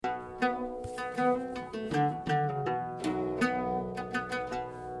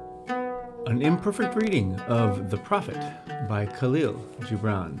An imperfect reading of The Prophet by Khalil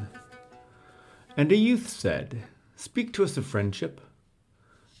Gibran. And a youth said, "Speak to us of friendship."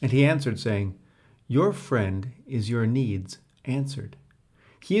 And he answered, saying, "Your friend is your needs answered.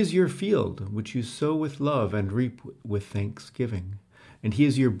 He is your field, which you sow with love and reap with thanksgiving. And he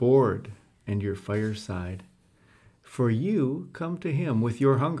is your board and your fireside. For you come to him with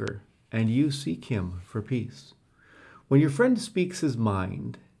your hunger, and you seek him for peace. When your friend speaks his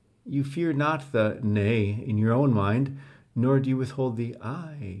mind, you fear not the nay in your own mind, nor do you withhold the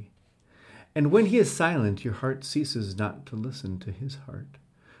I. And when he is silent, your heart ceases not to listen to his heart.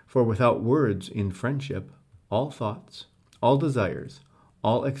 For without words in friendship, all thoughts, all desires,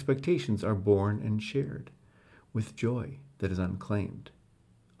 all expectations are born and shared with joy that is unacclaimed.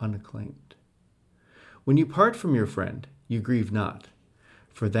 When you part from your friend, you grieve not,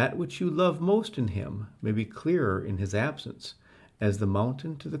 for that which you love most in him may be clearer in his absence, as the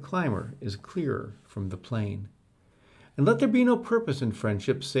mountain to the climber is clearer from the plain. And let there be no purpose in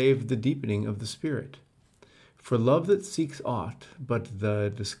friendship save the deepening of the spirit. For love that seeks aught but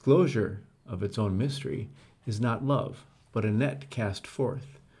the disclosure of its own mystery is not love, but a net cast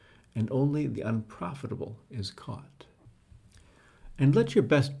forth, and only the unprofitable is caught. And let your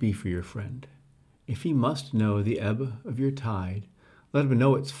best be for your friend. If he must know the ebb of your tide, let him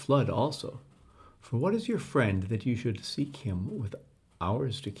know its flood also. For what is your friend that you should seek him with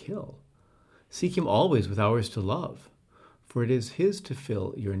hours to kill? Seek him always with hours to love, for it is his to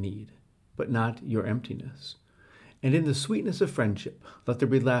fill your need, but not your emptiness. And in the sweetness of friendship, let there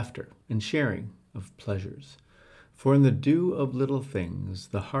be laughter and sharing of pleasures. For in the dew of little things,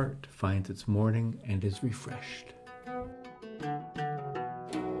 the heart finds its morning and is refreshed.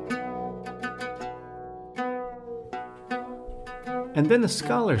 And then a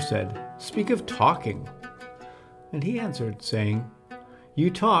scholar said, "Speak of talking." And he answered, saying,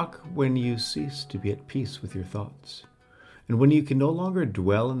 "You talk when you cease to be at peace with your thoughts. And when you can no longer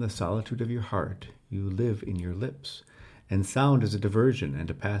dwell in the solitude of your heart, you live in your lips, and sound is a diversion and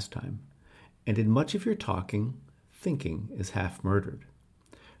a pastime. And in much of your talking, thinking is half murdered.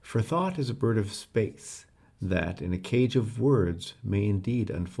 For thought is a bird of space, that in a cage of words may indeed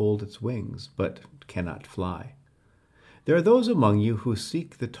unfold its wings, but cannot fly. There are those among you who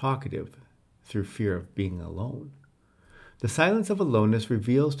seek the talkative through fear of being alone. The silence of aloneness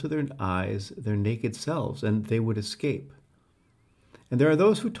reveals to their eyes their naked selves, and they would escape. And there are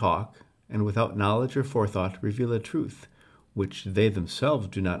those who talk, and without knowledge or forethought reveal a truth which they themselves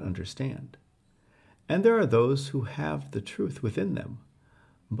do not understand. And there are those who have the truth within them,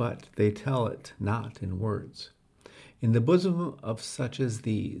 but they tell it not in words. In the bosom of such as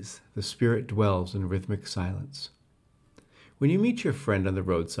these, the Spirit dwells in rhythmic silence. When you meet your friend on the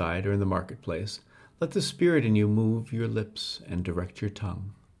roadside or in the marketplace, let the Spirit in you move your lips and direct your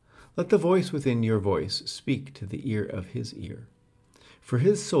tongue. Let the voice within your voice speak to the ear of his ear. For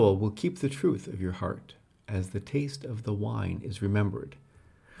his soul will keep the truth of your heart, as the taste of the wine is remembered,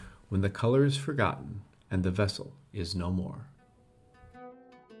 when the color is forgotten and the vessel is no more.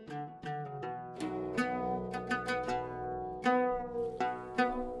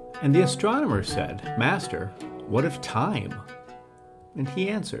 And the astronomer said, "Master, what of time?" And he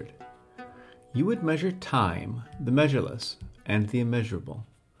answered, "You would measure time, the measureless, and the immeasurable.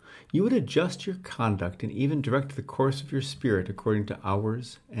 You would adjust your conduct and even direct the course of your spirit according to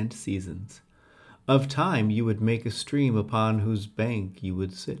hours and seasons. Of time you would make a stream upon whose bank you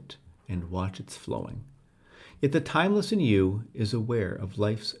would sit and watch its flowing. Yet the timeless in you is aware of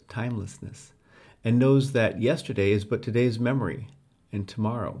life's timelessness, and knows that yesterday is but today's memory, and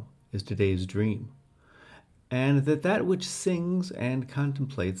tomorrow is today's dream, and that which sings and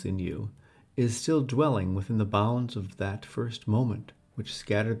contemplates in you is still dwelling within the bounds of that first moment which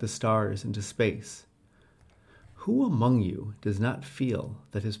scattered the stars into space. Who among you does not feel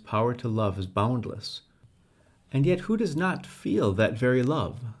that his power to love is boundless? And yet who does not feel that very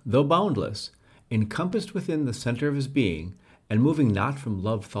love, though boundless, encompassed within the center of his being, and moving not from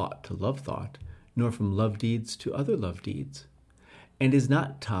love thought to love thought, nor from love deeds to other love deeds? And is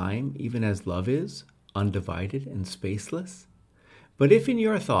not time, even as love is, undivided and spaceless? But if in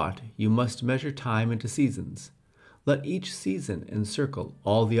your thought you must measure time into seasons, let each season encircle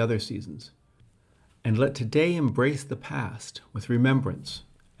all the other seasons, and let today embrace the past with remembrance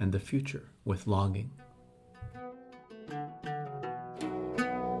and the future with longing.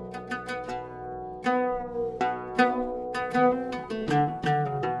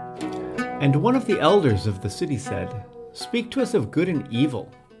 And one of the elders of the city said, "Speak to us of good and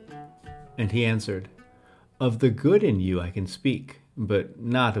evil." And he answered, "Of the good in you I can speak, but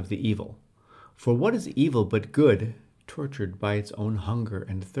not of the evil. For what is evil but good, tortured by its own hunger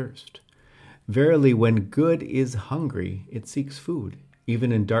and thirst? Verily, when good is hungry, it seeks food,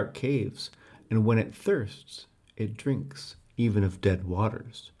 even in dark caves, and when it thirsts, it drinks, even of dead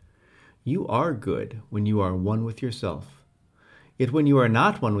waters. You are good when you are one with yourself. Yet when you are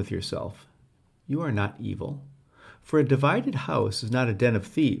not one with yourself, you are not evil. For a divided house is not a den of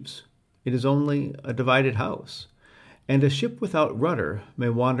thieves. It is only a divided house. And a ship without rudder may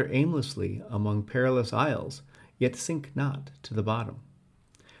wander aimlessly among perilous isles, yet sink not to the bottom.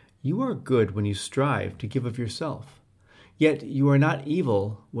 You are good when you strive to give of yourself. Yet you are not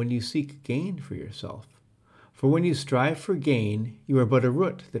evil when you seek gain for yourself. For when you strive for gain, you are but a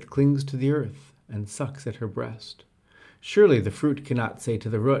root that clings to the earth and sucks at her breast. Surely the fruit cannot say to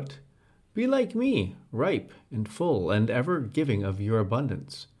the root, "Be like me, ripe and full, and ever giving of your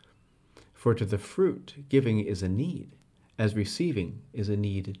abundance." For to the fruit giving is a need, as receiving is a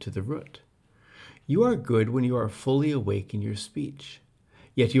need to the root. You are good when you are fully awake in your speech.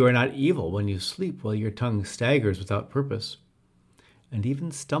 Yet you are not evil when you sleep while your tongue staggers without purpose. And even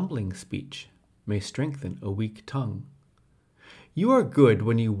stumbling speech may strengthen a weak tongue. You are good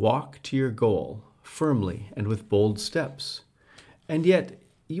when you walk to your goal firmly and with bold steps. And yet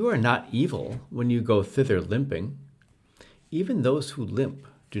you are not evil when you go thither limping. Even those who limp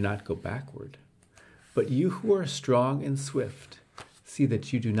do not go backward. But you who are strong and swift, see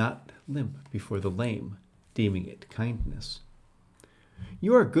that you do not limp before the lame, deeming it kindness.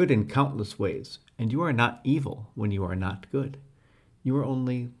 You are good in countless ways, and you are not evil when you are not good. You are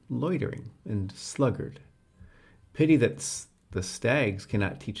only loitering and sluggard. Pity that the stags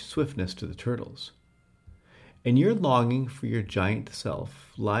cannot teach swiftness to the turtles. In your longing for your giant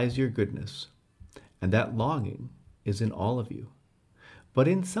self lies your goodness, and that longing is in all of you. But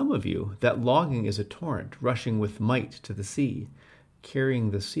in some of you, that longing is a torrent rushing with might to the sea, carrying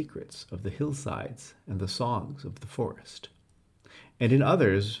the secrets of the hillsides and the songs of the forest. And in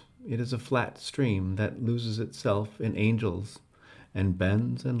others, it is a flat stream that loses itself in angels and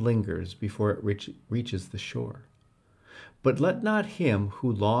bends and lingers before it reaches the shore. But let not him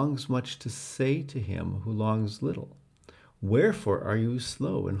who longs much to say to him who longs little, "Wherefore are you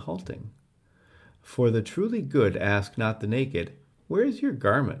slow in halting?" For the truly good ask not the naked, "Where is your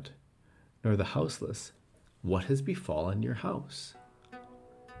garment?" nor the houseless, "What has befallen your house?"